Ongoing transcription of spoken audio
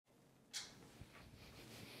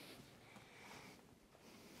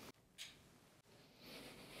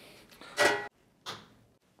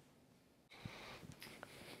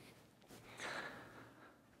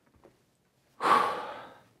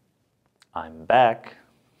I'm back.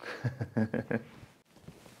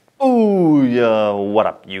 Ooh, yeah, what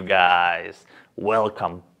up you guys?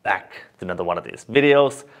 Welcome back to another one of these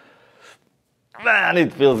videos. Man,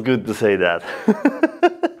 it feels good to say that.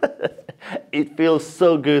 It feels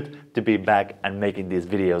so good to be back and making these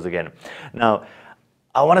videos again. Now,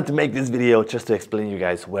 I wanted to make this video just to explain to you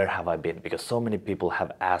guys where have I been, because so many people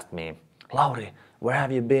have asked me, Lauri, where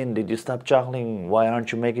have you been? Did you stop juggling? Why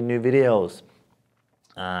aren't you making new videos?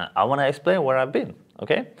 I want to explain where I've been,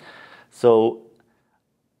 okay? So,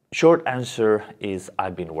 short answer is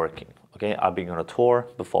I've been working, okay? I've been on a tour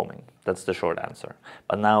performing. That's the short answer.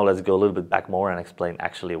 But now let's go a little bit back more and explain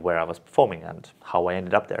actually where I was performing and how I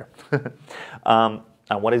ended up there. And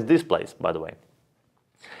what is this place, by the way?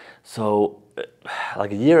 So,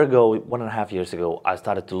 like a year ago, 1.5 years ago, I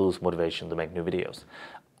started to lose motivation to make new videos.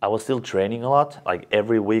 I was still training a lot, like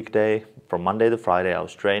every weekday, from Monday to Friday, I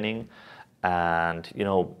was training. And, you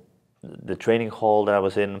know, the training hall that I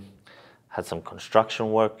was in had some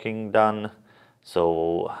construction working done.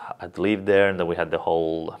 So I'd leave there, and then we had the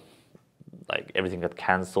whole, like, everything got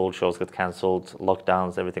cancelled, shows got cancelled,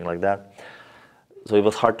 lockdowns, everything like that. So it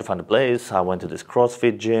was hard to find a place. I went to this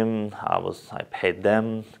CrossFit gym. I paid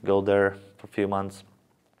them to go there for a few months.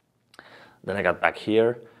 Then I got back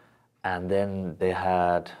here, and then they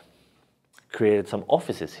had created some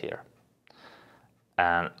offices here.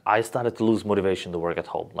 And I started to lose motivation to work at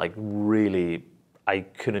home. Like really, I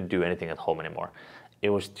couldn't do anything at home anymore. It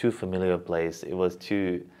was too familiar a place.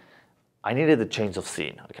 I needed a change of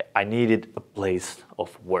scene. Okay, I needed a place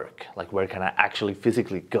of work. Like where can I actually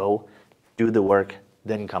physically go, do the work,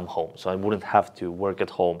 then come home. So I wouldn't have to work at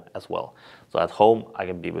home as well. So at home, I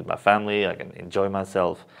can be with my family. I can enjoy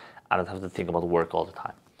myself. I don't have to think about work all the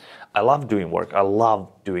time. I love doing work. I love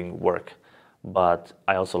doing work. But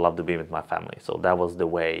I also love to be with my family. So that was the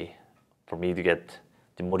way for me to get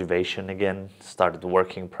the motivation again, started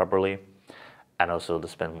working properly, and also to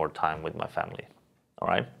spend more time with my family. All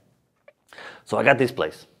right. So I got this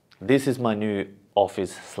place. This is my new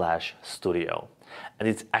office / studio. And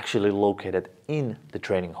it's actually located in the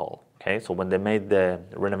training hall. Okay. So when they made the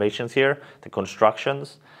renovations here, the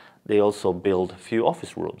constructions, they also built a few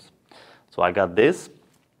office rooms. So I got this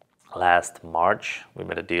last March. We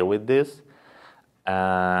made a deal with this.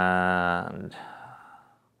 And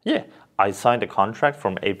yeah, I signed a contract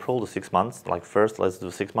from April to 6 months. Like first, let's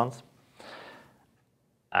do 6 months.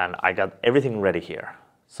 And I got everything ready here.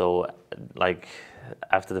 So like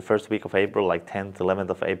after the first week of April, like 10th,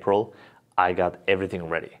 11th of April, I got everything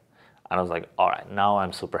ready. And I was like, all right, now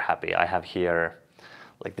I'm super happy. I have here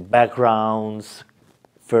like the backgrounds,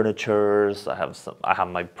 furnitures, I have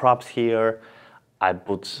my props here. I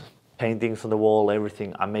put paintings on the wall,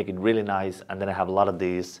 everything. I make it really nice, and then I have a lot of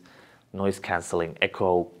these noise cancelling,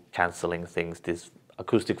 echo cancelling things, these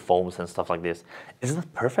acoustic foams and stuff like this. It's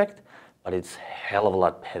not perfect, but it's hell of a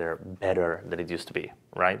lot better than it used to be,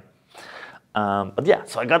 right? But yeah,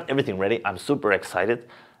 so I got everything ready. I'm super excited.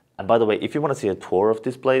 And by the way, if you want to see a tour of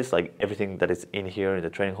this place, like everything that is in here in the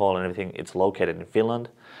training hall and everything, it's located in Finland,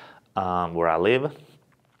 where I live.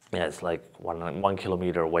 Yeah, it's like one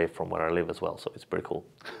kilometer away from where I live as well, so it's pretty cool.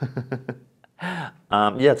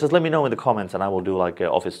 Yeah, just let me know in the comments and I will do like an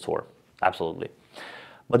office tour, absolutely.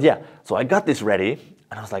 But yeah, so I got this ready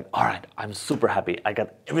and I was like, all right, I'm super happy. I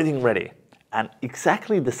got everything ready. And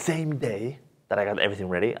exactly the same day that I got everything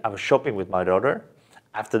ready, I was shopping with my daughter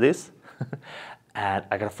after this and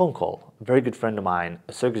I got a phone call. A very good friend of mine,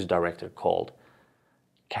 a circus director, called,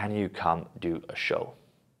 can you come do a show?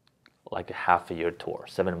 Like a half-a-year tour,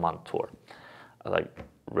 7-month tour. I was like,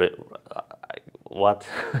 what?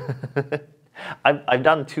 I've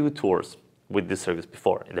done 2 tours with this circus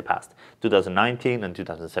before in the past, 2019 and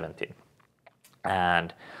 2017.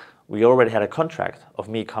 And we already had a contract of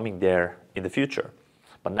me coming there in the future,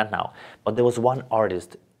 but not now. But there was one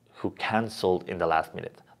artist who canceled in the last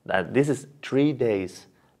minute. This is 3 days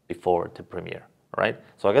before the premiere, right?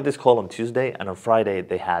 So I got this call on Tuesday, and on Friday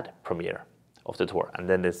they had premiere of the tour, and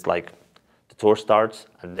then it's like the tour starts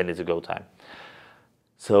and then it's a go time.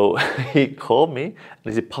 So he called me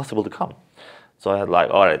and is it possible to come? So I had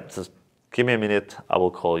like, all right, just give me a minute, I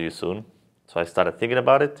will call you soon. So I started thinking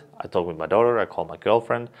about it. I talked with my daughter, I called my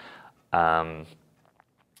girlfriend, and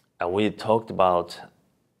we talked about,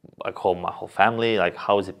 I called my whole family, like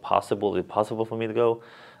how is it possible? Is it possible for me to go?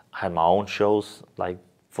 I had my own shows like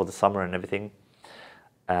for the summer and everything.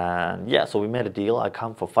 And yeah, so we made a deal. I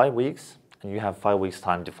come for 5 weeks and you have 5 weeks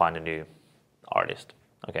time to find a new artist.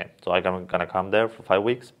 Okay, so I'm gonna come there for 5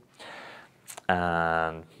 weeks.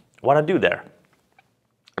 And what I do there,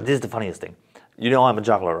 this is the funniest thing. You know I'm a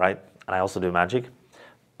juggler, right? And I also do magic.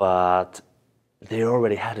 But they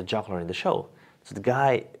already had a juggler in the show. So the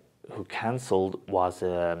guy who canceled was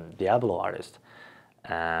a Diablo artist,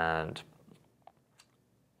 and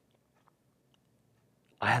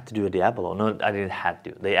I had to do a Diablo. No, I didn't have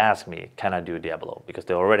to. They asked me, can I do a Diablo? Because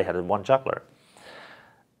they already had one juggler.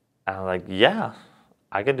 And I'm like, yeah,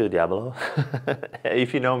 I can do Diablo.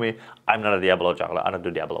 If you know me, I'm not a Diablo juggler. I don't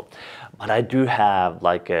do Diablo. But I do have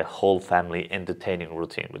like a whole family entertaining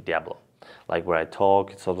routine with Diablo. Like where I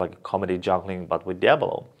talk, it's sort of like a comedy juggling, but with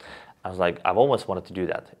Diablo. I was like, I've always wanted to do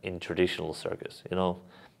that in traditional circus, you know?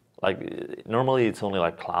 Like normally it's only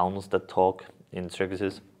like clowns that talk in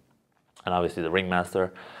circuses, and obviously the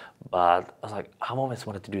ringmaster. But I was like, I've always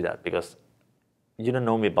wanted to do that because you don't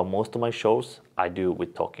know me, but most of my shows I do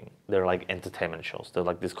with talking. They're like entertainment shows. They're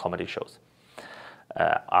like these comedy shows,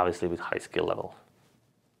 obviously with high skill level.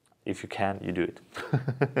 If you can, you do it.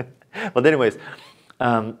 But anyways,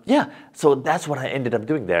 yeah, so that's what I ended up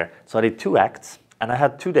doing there. So I did 2 acts, and I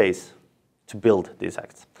had 2 days to build these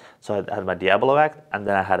acts. So I had my Diablo act, and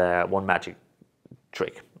then I had one magic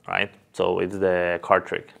trick, right? So it's the card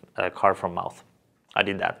trick, card from mouth. I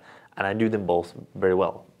did that, and I do them both very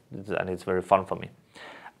well, and it's very fun for me.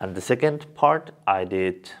 And the second part, I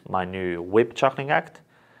did my new whip juggling act,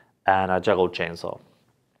 and I juggled chainsaw.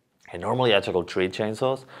 And normally I juggle 3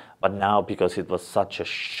 chainsaws, but now because it was such a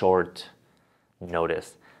short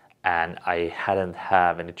notice, and I hadn't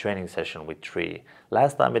have any training session with 3.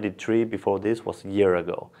 Last time I did 3 before this was a year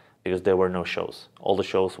ago, because there were no shows. All the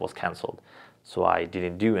shows was cancelled. So I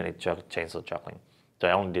didn't do any chainsaw juggling. So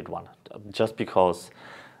I only did 1, just because,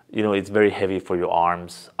 you know, it's very heavy for your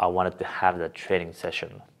arms. I wanted to have that training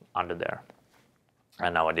session under there,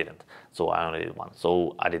 and now I didn't. So I only did 1.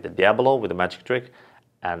 So I did the Diablo with the magic trick,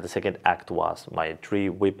 and the second act was my 3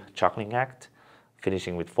 whip juggling act,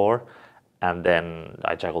 finishing with 4, and then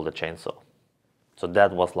I juggled the chainsaw. So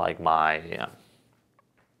that was like my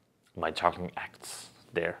my juggling acts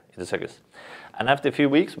there in the circus. And after a few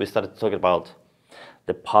weeks, we started talking about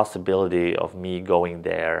the possibility of me going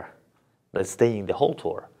there, staying the whole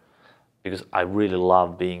tour, because I really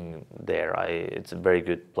love being there. It's a very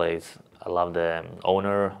good place. I love the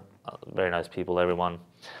owner, very nice people, everyone.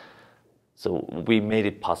 So we made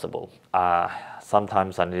it possible.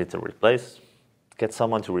 Sometimes I needed to get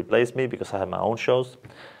someone to replace me because I have my own shows.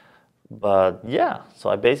 But yeah, so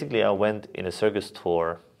I went in a circus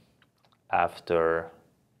tour after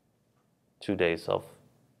 2 days of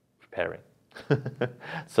preparing.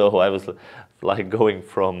 So I was like going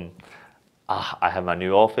from I have my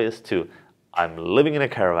new office to I'm living in a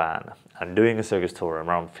caravan and doing a circus tour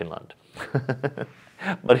around Finland.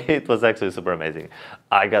 But it was actually super amazing.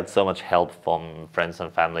 I got so much help from friends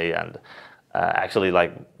and family, and actually,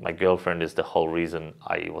 like, my girlfriend is the whole reason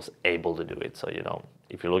I was able to do it. So, you know,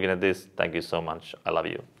 if you're looking at this, thank you so much. I love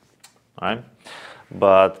you. All right?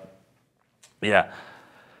 But yeah,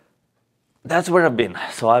 that's where I've been.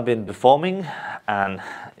 So I've been performing, and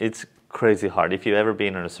it's crazy hard. If you've ever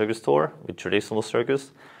been on a circus tour with traditional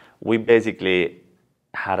circus, we basically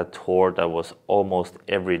had a tour that was almost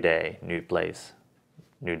every day, new place,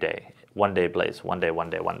 new day. 1 day place, 1 day, 1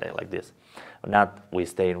 day, 1 day, like this. Not we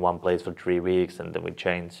stay in one place for 3 weeks and then we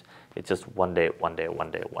change. It's just 1 day, 1 day,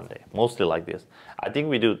 1 day, 1 day. Mostly like this. I think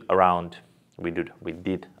we did around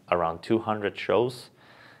 200 shows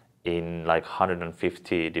in like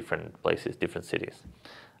 150 different places, different cities.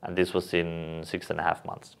 And this was in 6.5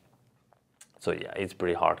 months. So yeah, it's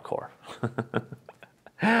pretty hardcore.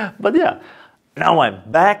 But yeah, now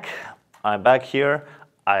I'm back. I'm back here.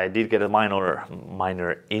 I did get a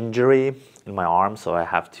minor injury in my arm, so I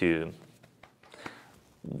have to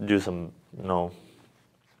do some,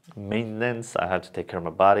 maintenance. I have to take care of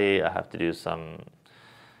my body. I have to do some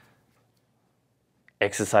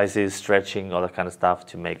exercises, stretching, all that kind of stuff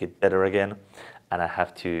to make it better again. And I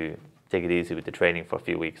have to take it easy with the training for a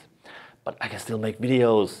few weeks. But I can still make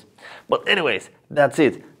videos. But anyways, that's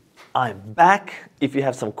it. I'm back. If you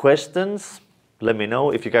have some questions, let me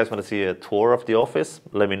know. If you guys want to see a tour of the office,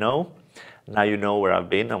 let me know. Now you know where I've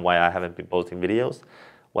been and why I haven't been posting videos.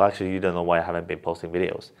 Well, actually, you don't know why I haven't been posting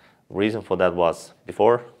videos. Reason for that was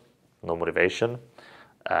before, no motivation,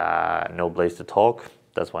 no place to talk.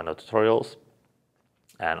 That's why no tutorials.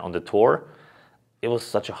 And on the tour, it was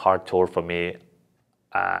such a hard tour for me,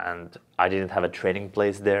 and I didn't have a training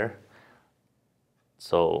place there.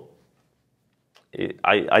 So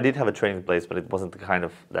I did have a training place, but it wasn't the kind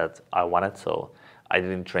of that I wanted, so I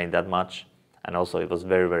didn't train that much. And also it was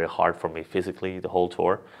very, very hard for me physically, the whole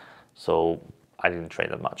tour. So I didn't train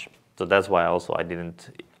that much. So that's why also I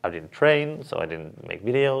didn't train, so I didn't make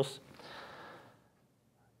videos.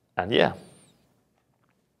 And yeah,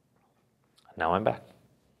 now I'm back.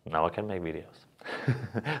 now I can make videos.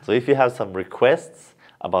 So if you have some requests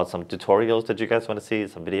about some tutorials that you guys want to see,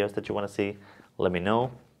 some videos that you want to see, let me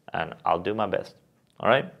know and I'll do my best. All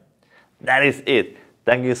right? That is it.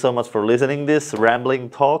 Thank you so much for listening this rambling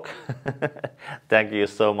talk. Thank you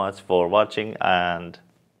so much for watching, and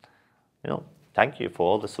thank you for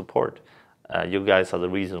all the support. You guys are the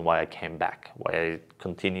reason why I came back, why I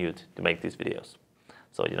continued to make these videos.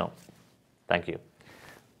 So thank you.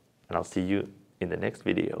 And I'll see you in the next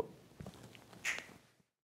video.